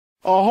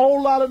A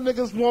whole lot of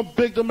niggas want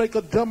Big to make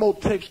a demo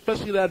tape,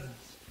 especially that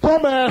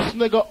bum-ass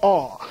nigga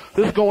R.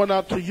 This going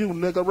out to you,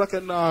 nigga.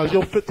 Recognize.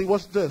 Yo, 50,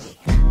 what's this?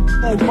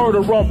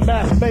 Murderer,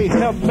 mass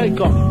mayhem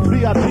maker.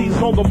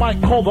 B.I.G.'s on the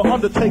mic, call the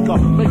Undertaker.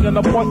 Make an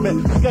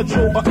appointment,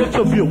 schedule an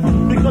interview.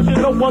 Because you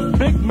know what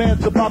big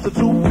man's about to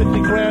do.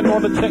 50 grand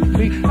on the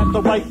technique at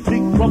the right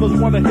peak.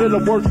 Brothers wanna hear the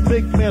words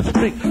big man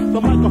speak.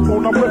 The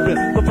microphone I'm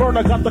ripping, the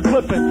burner got the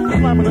clipping.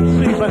 Slamming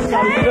them C's like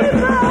Scotty Pippen.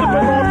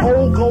 Sipping on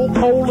old gold,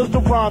 coal is the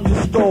rhyme you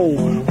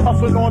stole.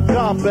 Puffing on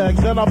dime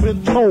bags, and I've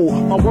been told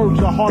my words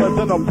are harder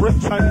than a brick.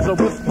 Chinese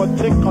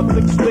arithmetic, a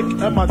thick stick,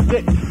 and my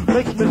dick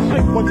makes me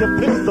sick when you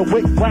pick the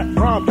wick rap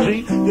rhyme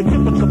G. You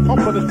keep it to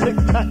pumping and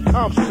tic-tac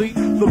time, see?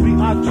 The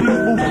B.I.G.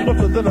 moves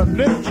swifter than a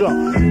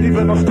ninja.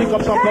 Even on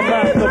stick-ups of the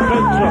last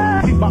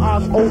adventure. Keep my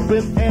eyes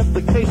open and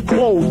the case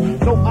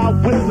closed. No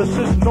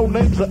eyewitnesses, no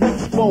names are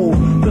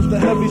exposed. Just a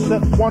heavy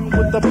set one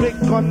with a big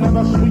gun and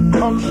a sweet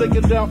tongue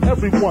shaking down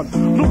everyone.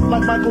 Look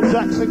like Michael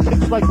Jackson,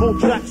 kicks like Bo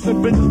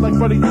Jackson, bitches like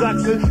Freddie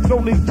Jackson. No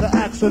need to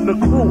ask in the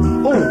crew.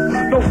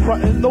 Ooh, no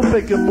frontin', no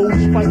faking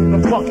moves, fighting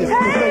the bucket.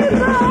 The same as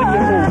the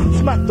sticking move.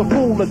 Smack the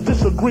fool and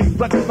disagree.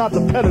 Recognize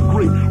the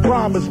pedigree.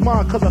 Rhyme is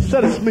mine cause I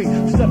said it's me.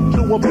 Step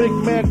to a big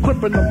man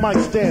gripping the mic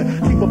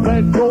stand. Keep a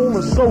bankroll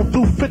and so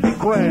do 50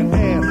 grand.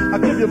 And I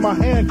give you my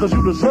hand cause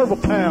you deserve a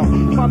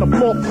pound. Trying to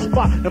blow up the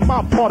spot in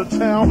my part of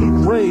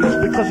town. Rage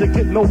because you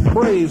get no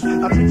praise.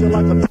 I treat you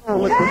like a turtle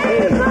like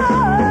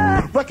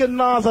the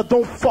Recognize I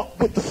don't fuck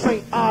with the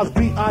St. I's.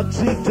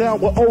 B.I.G. down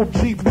with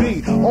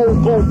OGB.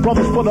 Old gold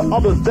brothers for the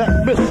others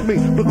that miss me.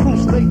 The crew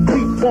stay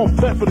deep on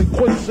Bedford and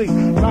Quincy.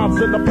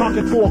 Knives in the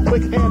pocket for a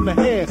quick hand to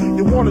hand.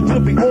 You want it to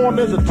be on,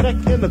 there's a check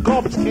in the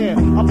garbage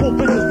can. I pull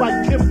bitches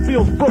like Kim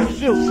Fields, Brooke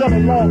Shields,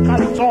 selling long,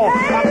 kitty tall.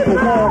 I can go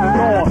on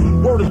and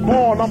on. Word is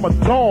born, I'm a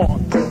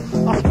dawn.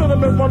 I spin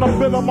them and run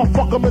up in them, I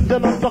fuck them and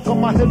then I duck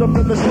them. I hit them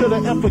in the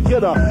shitter and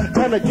forget her.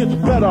 And it gets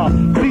better.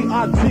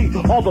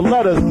 B.I.G. all the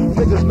letters,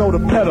 niggas know the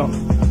better.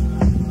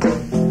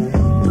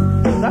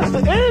 That's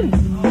the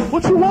end.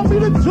 What you want me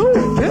to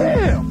do?